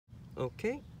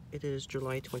Okay, it is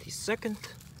July 22nd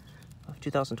of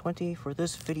 2020. For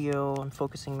this video, I'm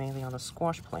focusing mainly on the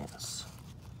squash plants.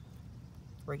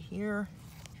 Right here,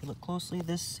 if you look closely,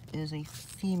 this is a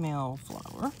female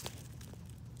flower.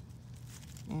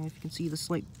 And if you can see the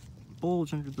slight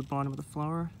bulge under the bottom of the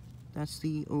flower, that's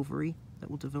the ovary that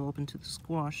will develop into the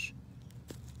squash.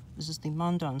 This is the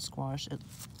mandan squash.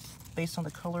 Based on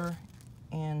the color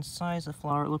and size of the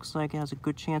flower, it looks like it has a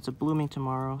good chance of blooming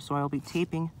tomorrow, so I'll be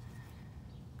taping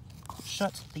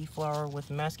shut the flower with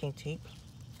masking tape,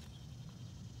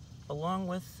 along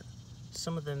with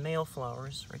some of the male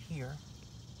flowers right here.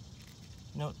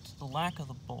 Note the lack of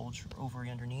the bulge or ovary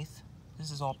underneath.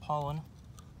 This is all pollen.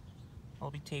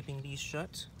 I'll be taping these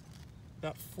shut,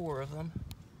 about 4 of them,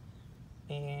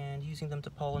 and using them to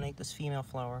pollinate this female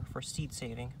flower for seed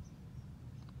saving.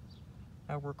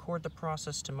 I'll record the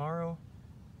process tomorrow.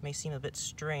 It may seem a bit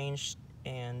strange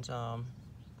and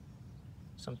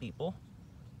some people,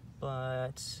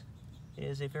 but it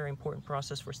is a very important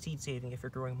process for seed saving if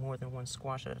you're growing more than one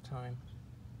squash at a time.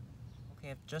 Okay,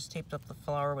 I've just taped up the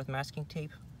flower with masking tape.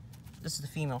 This is the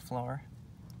female flower.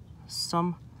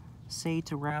 Some say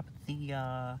to wrap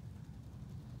the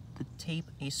tape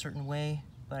a certain way,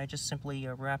 but I just simply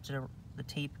wrapped the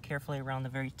tape carefully around the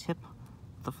very tip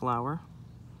of the flower,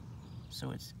 so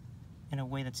it's in a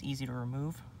way that's easy to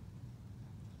remove.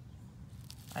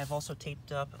 I've also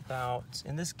taped up about,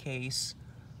 in this case,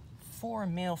 4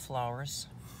 male flowers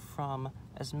from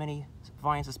as many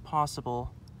vines as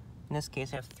possible. In this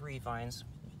case, I have 3 vines.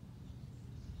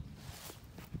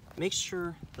 Make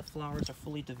sure the flowers are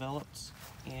fully developed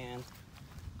and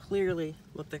clearly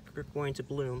look like they're going to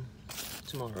bloom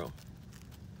tomorrow.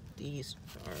 These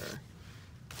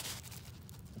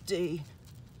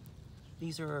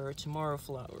are tomorrow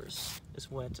flowers, is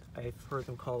what I've heard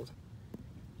them called.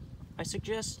 I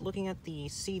suggest looking at the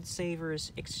Seed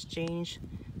Savers Exchange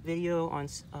video on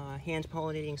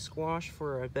hand-pollinating squash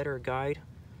for a better guide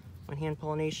on hand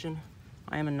pollination.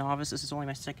 I am a novice. This is only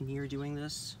my 2nd year doing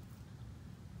this.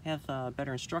 I have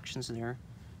better instructions there.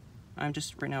 I'm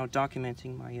just right now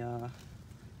documenting my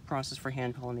process for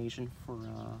hand pollination for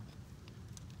the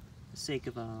sake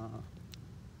of a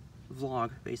vlog,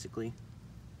 basically.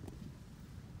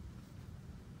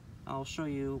 I'll show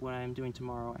you what I'm doing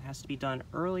tomorrow. It has to be done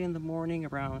early in the morning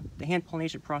the hand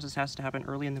pollination process has to happen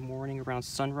early in the morning around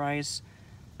sunrise.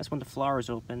 That's when the flowers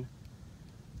open.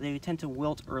 They tend to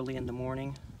wilt early in the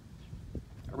morning,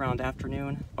 around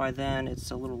afternoon. By then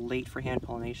it's a little late for hand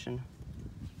pollination.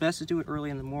 Best to do it early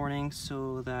in the morning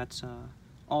so that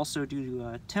also due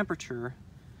to temperature,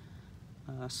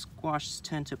 squashes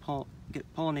tend to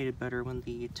get pollinated better when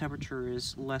the temperature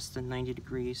is less than 90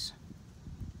 degrees.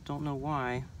 Don't know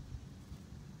why,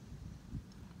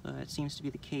 but it seems to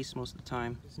be the case most of the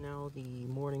time. It's now the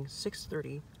morning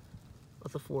 6:30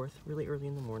 of the 4th, really early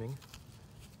in the morning,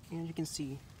 and you can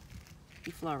see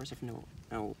the flowers have now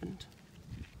opened.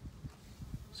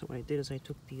 So what I did is I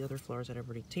took the other flowers that I've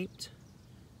already taped,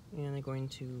 and I'm going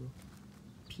to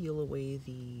peel away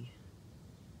the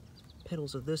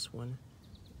petals of this one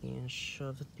and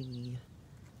shove the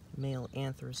male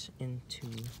anthers into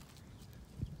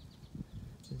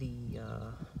the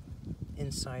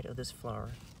inside of this flower.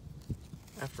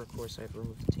 After, of course, I've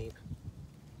removed the tape.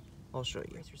 I'll show you.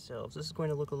 Brace yourselves. This is going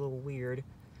to look a little weird.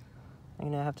 I'm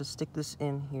going to have to stick this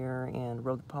in here and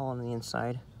rub the pollen on the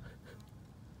inside.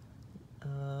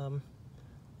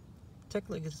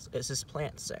 Technically, this is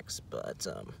plant sex, but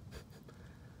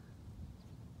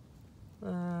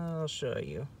I'll show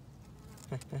you.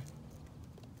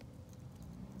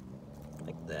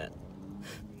 Like that.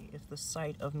 If the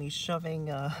sight of me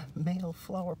shoving male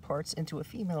flower parts into a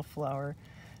female flower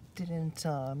didn't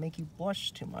make you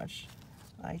blush too much,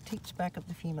 I taped back up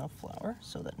the female flower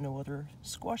so that no other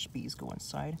squash bees go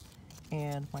inside,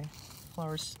 and my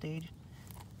flowers stayed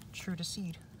true to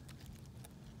seed.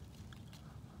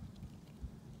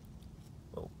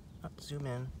 Whoa, not zoom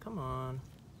in, come on.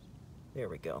 There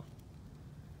we go.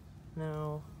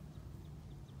 Now,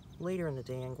 later in the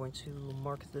day, I'm going to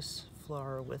mark this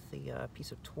flower with a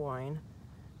piece of twine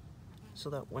so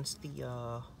that once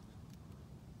the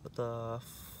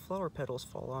flower petals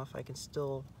fall off, I can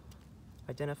still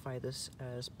identify this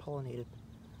as pollinated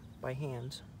by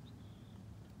hand.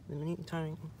 In the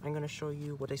meantime, I'm going to show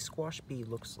you what a squash bee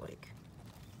looks like.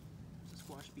 There's a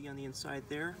squash bee on the inside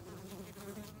there.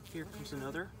 Here comes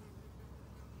another.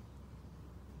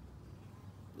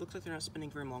 Looks like they're not spending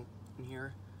very long in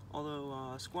here,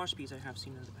 although squash bees I have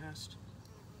seen in the past,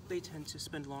 they tend to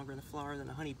spend longer in the flower than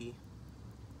a honeybee.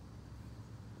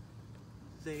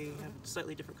 They have a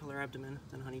slightly different color abdomen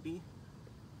than a honeybee.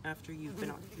 After you've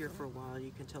been out here for a while, you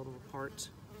can tell them apart.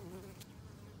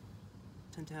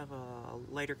 tend to have a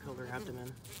lighter color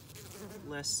abdomen,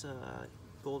 less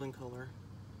golden color.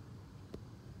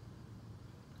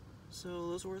 So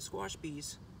those were the squash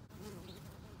bees.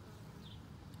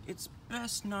 It's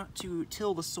best not to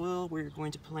till the soil where you're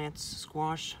going to plant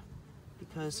squash,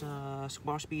 because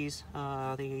squash bees,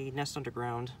 they nest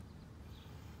underground.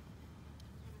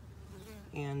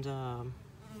 And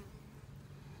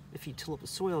if you till up the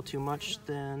soil too much,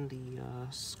 then the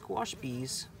squash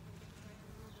bees,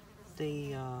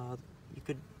 you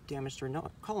could damage their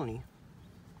colony.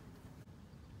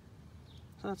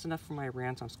 So that's enough for my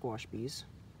rant on squash bees.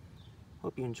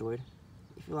 Hope you enjoyed.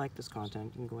 If you like this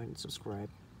content, you can go ahead and subscribe.